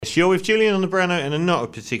You're with Julian on the Brano and a not a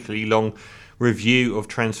particularly long review of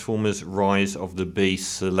Transformers Rise of the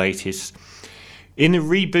Beasts, the latest in a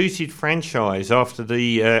rebooted franchise after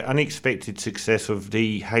the unexpected success of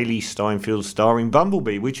the Hailee Steinfeld starring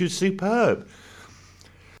Bumblebee, which was superb.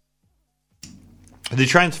 The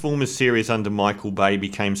Transformers series under Michael Bay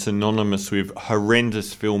became synonymous with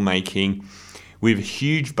horrendous filmmaking, with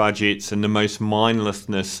huge budgets and the most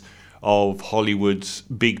mindlessness of Hollywood's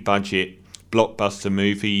big budget blockbuster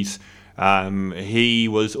movies. He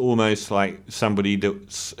was almost like somebody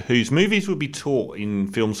whose movies would be taught in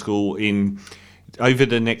film school in over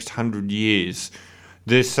the next 100 years.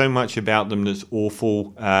 There's so much about them that's awful.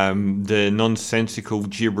 The nonsensical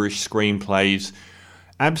gibberish screenplays,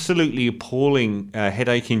 absolutely appalling,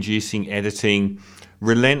 headache-inducing editing,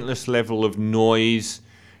 relentless level of noise,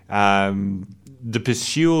 the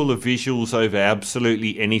pursuit of visuals over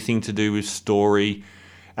absolutely anything to do with story.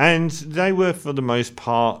 And they were, for the most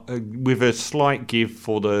part, with a slight give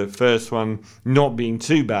for the first one not being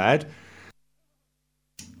too bad,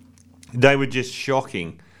 they were just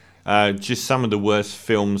shocking. Just some of the worst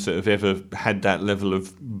films that have ever had that level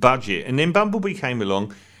of budget. And then Bumblebee came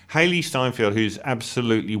along, Hailee Steinfeld, who's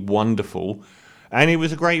absolutely wonderful, and it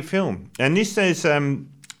was a great film. And this says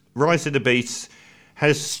Rise of the Beasts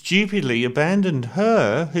has stupidly abandoned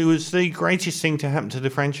her, who was the greatest thing to happen to the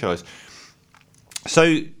franchise.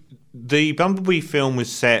 So the Bumblebee film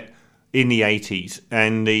was set in the 80s,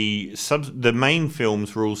 and the main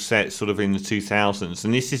films were all set sort of in the 2000s,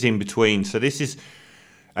 and this is in between. So this is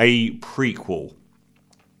a prequel.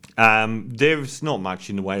 There's not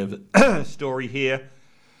much in the way of a story here.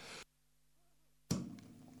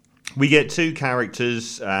 We get two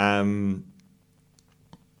characters.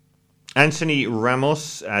 Anthony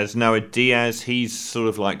Ramos as Noah Diaz. He's sort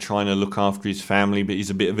of like trying to look after his family, but he's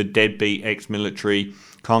a bit of a deadbeat ex-military,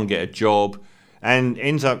 can't get a job, and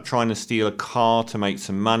ends up trying to steal a car to make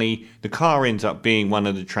some money. The car ends up being one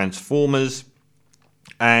of the Transformers.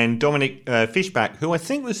 And Dominic Fishback, who I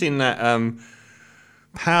think was in that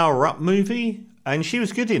Power Up movie, and she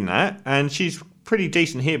was good in that, and she's pretty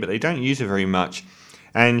decent here, but they don't use her very much.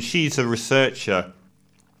 And she's a researcher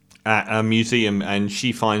at a museum, and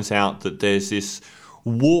she finds out that there's this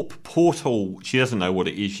warp portal. She doesn't know what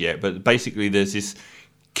it is yet, but basically there's this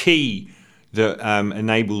key that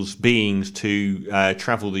enables beings to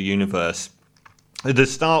travel the universe. At the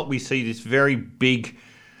start, we see this very big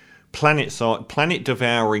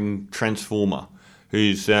planet-devouring Transformer,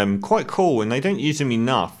 who's quite cool, and they don't use him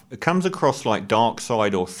enough. It comes across like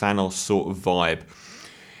Darkseid or Thanos sort of vibe.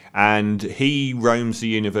 And he roams the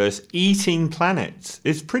universe eating planets.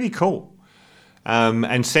 It's pretty cool.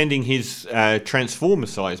 And sending his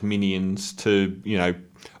Transformer-sized minions to,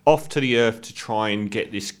 off to the Earth to try and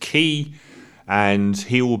get this key. And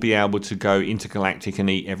he will be able to go intergalactic and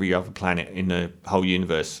eat every other planet in the whole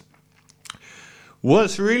universe.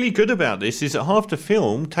 What's really good about this is that half the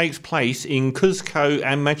film takes place in Cuzco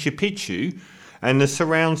and Machu Picchu and the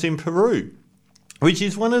surrounds in Peru, which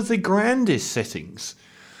is one of the grandest settings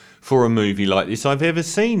for a movie like this I've ever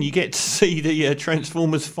seen. You get to see the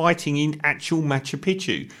Transformers fighting in actual Machu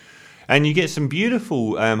Picchu, and you get some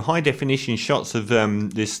beautiful high definition shots of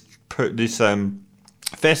this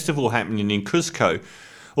festival happening in Cuzco.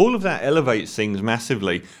 All of that elevates things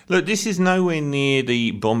massively. Look, this is nowhere near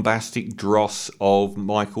the bombastic dross of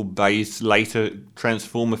Michael Bay's later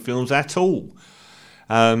Transformer films at all.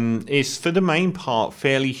 It's for the main part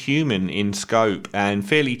fairly human in scope and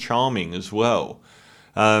fairly charming as well.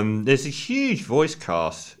 There's a huge voice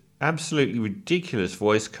cast, absolutely ridiculous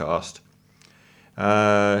voice cast.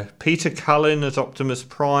 Peter Cullen as Optimus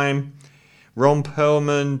Prime, Ron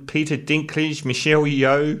Perlman, Peter Dinklage, Michelle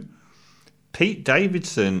Yeoh, Pete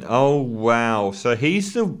Davidson. Oh wow! So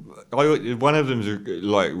he's one of them's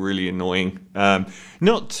like really annoying.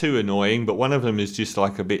 Not too annoying, but one of them is just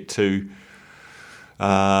like a bit too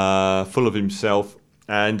full of himself.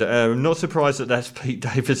 And I'm not surprised that that's Pete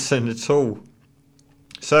Davidson at all.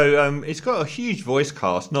 So it's got a huge voice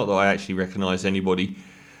cast. Not that I actually recognise anybody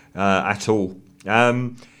at all.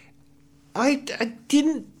 I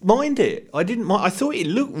didn't mind it. I thought it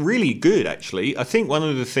looked really good, actually. I think one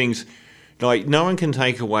of the things, like, no one can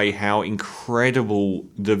take away how incredible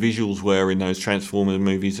the visuals were in those Transformers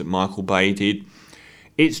movies that Michael Bay did.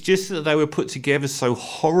 It's just that they were put together so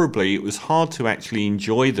horribly, it was hard to actually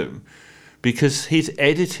enjoy them, because his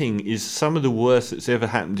editing is some of the worst that's ever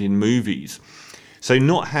happened in movies. So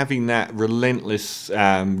not having that relentless,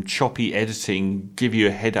 choppy editing give you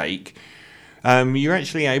a headache, you're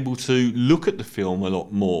actually able to look at the film a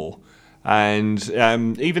lot more. And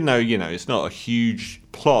even though, it's not a huge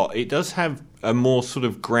plot, it does have a more sort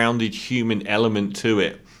of grounded human element to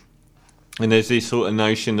it. And there's this sort of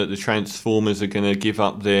notion that the Transformers are going to give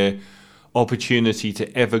up their opportunity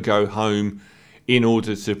to ever go home in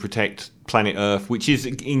order to protect planet Earth, which is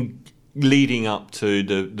leading up to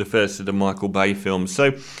the first of the Michael Bay films.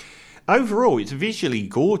 So overall, it's visually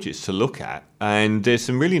gorgeous to look at, and there's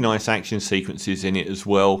some really nice action sequences in it as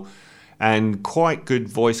well, and quite good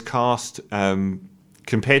voice cast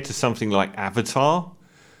compared to something like Avatar.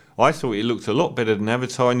 I thought it looked a lot better than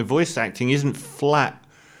Avatar, and the voice acting isn't flat,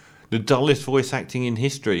 the dullest voice acting in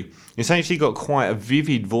history. It's actually got quite a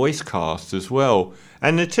vivid voice cast as well.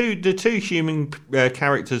 And the two human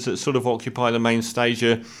characters that sort of occupy the main stage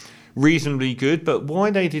are reasonably good, but why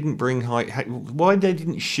they didn't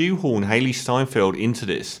shoehorn Haley Steinfeld into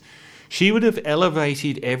this? She would have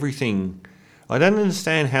elevated everything. I don't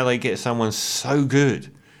understand how they get someone so good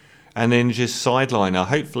and then just sideline her.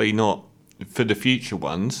 Hopefully not for the future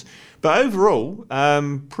ones. But overall,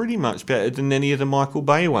 pretty much better than any of the Michael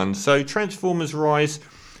Bay ones. So Transformers Rise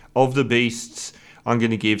of the Beasts, I'm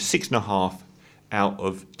going to give 6.5 out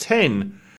of 10.